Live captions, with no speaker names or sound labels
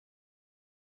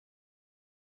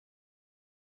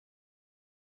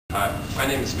Hi, my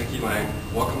name is Mickey Lang.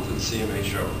 Welcome to the CMA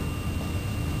showroom.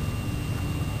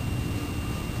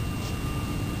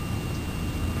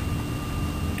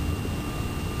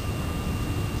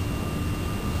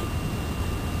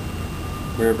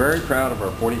 We are very proud of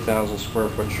our 40,000 square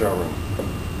foot showroom,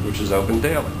 which is open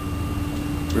daily.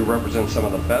 We represent some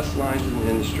of the best lines in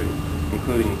the industry,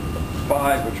 including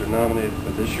 5 which are nominated for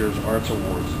this year's Arts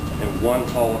Awards and 1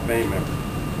 Hall of Fame member.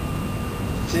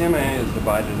 CMA is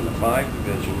divided into 5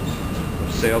 divisions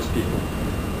of salespeople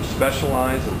who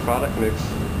specialize in product mix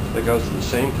that goes to the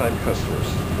same type customers,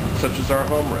 such as our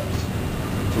home reps,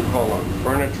 who call on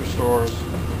furniture stores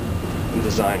and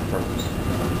design firms.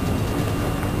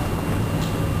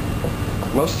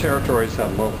 Most territories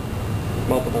have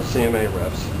multiple CMA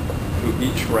reps who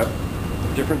each rep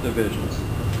different divisions.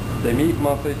 They meet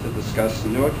monthly to discuss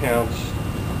new accounts,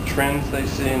 trends they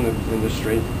see in the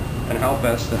industry, and how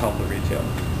best to help the retailer.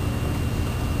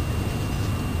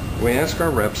 We ask our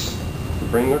reps to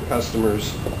bring their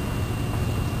customers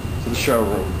to the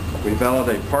showroom. We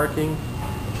validate parking,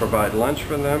 provide lunch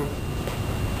for them,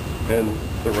 and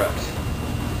the reps.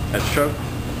 At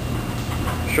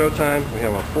showtime, we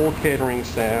have a full catering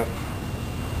staff.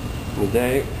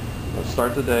 We'll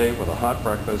start the day with a hot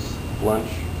breakfast, lunch,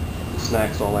 and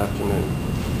snacks all afternoon.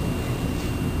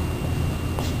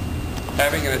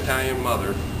 Having an Italian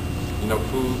mother, you know,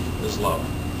 food is love.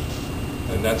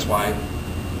 And that's why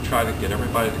we try to get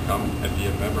everybody to come and be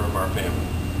a member of our family.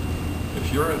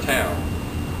 If you're in town,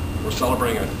 we're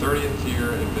celebrating our 30th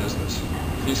year in business.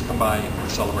 Please come by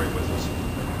and celebrate with us.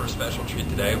 For a special treat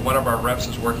today, one of our reps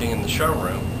is working in the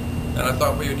showroom, and I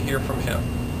thought we would hear from him.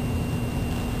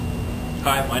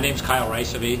 Hi, my name's Kyle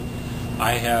Ricevy.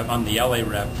 I'm the LA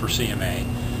rep for CMA.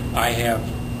 I have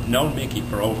known Mickey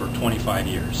for over 25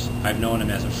 years. I've known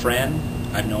him as a friend,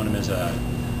 I've known him as a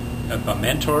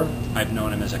mentor, I've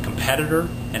known him as a competitor,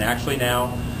 and actually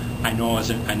now I know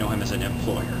him as an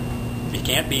employer. If you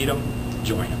can't beat him,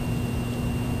 join him.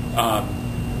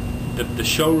 The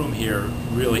showroom here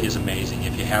really is amazing.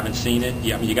 If you haven't seen it,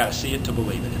 you got to see it to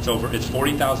believe it. It's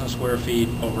 40,000 square feet,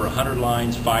 over 100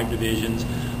 lines, 5 divisions.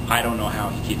 I don't know how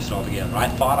he keeps it all together. I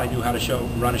thought I knew how to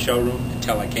run a showroom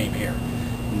until I came here.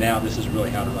 Now this is really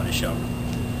how to run a showroom.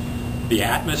 The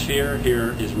atmosphere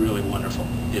here is really wonderful.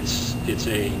 It's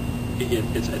a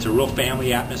real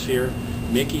family atmosphere.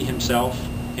 Mickey himself,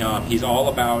 he's all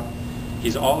about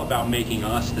making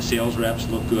us, the sales reps,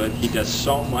 look good. He does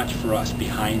so much for us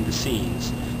behind the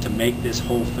scenes to make this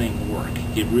whole thing work.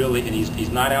 He's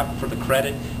not out for the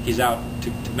credit. He's out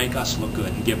to make us look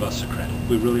good and give us the credit.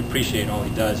 We really appreciate all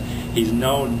he does. He's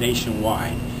known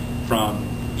nationwide, from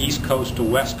East Coast to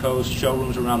West Coast,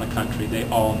 showrooms around the country. They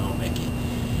all know Mickey.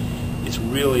 It's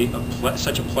really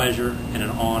such a pleasure and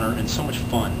an honor and so much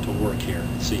fun to work here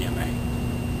at CMA.